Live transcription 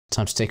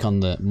Time to take on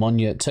the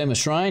Monya Toma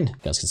Shrine. You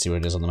guys can see where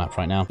it is on the map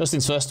right now. First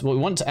things first, what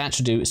we want to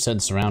actually do is turn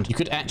this around. You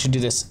could actually do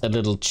this a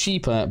little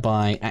cheaper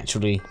by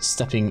actually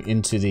stepping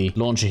into the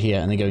launcher here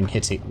and then going and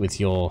hit it with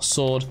your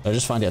sword. I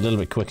just find it a little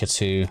bit quicker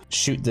to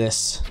shoot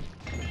this.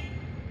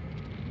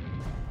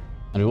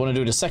 And we want to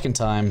do it a second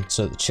time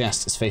so that the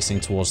chest is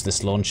facing towards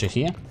this launcher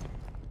here.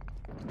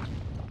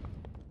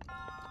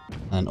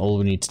 And all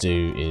we need to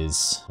do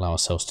is allow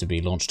ourselves to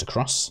be launched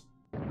across.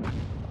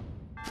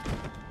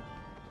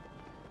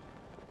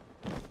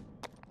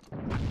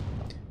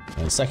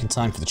 And the second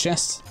time for the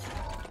chest.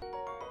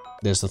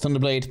 There's the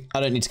Thunderblade.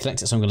 I don't need to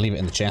collect it, so I'm going to leave it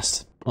in the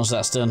chest. Once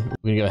that's done,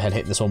 we're going to go ahead and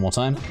hit this one more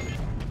time.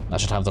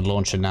 That should have the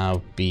launcher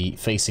now be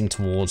facing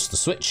towards the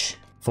switch.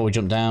 Before we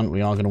jump down,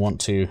 we are going to want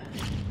to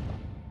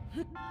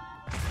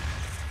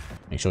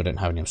make sure we don't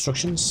have any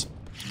obstructions.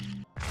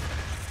 And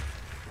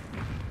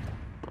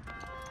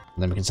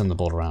then we can send the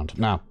ball around.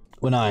 Now,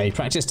 when I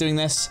practiced doing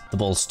this, the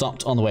ball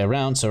stopped on the way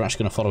around, so we're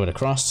actually going to follow it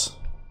across.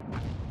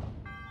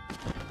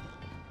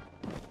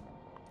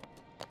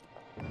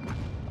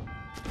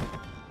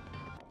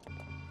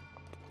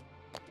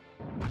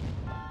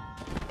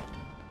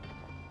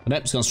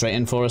 Nope, it's gone straight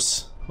in for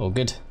us. All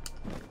good.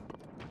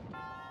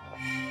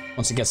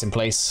 Once it gets in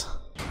place,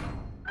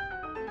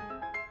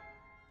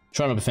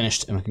 try not to be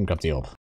finished, and we can grab the orb.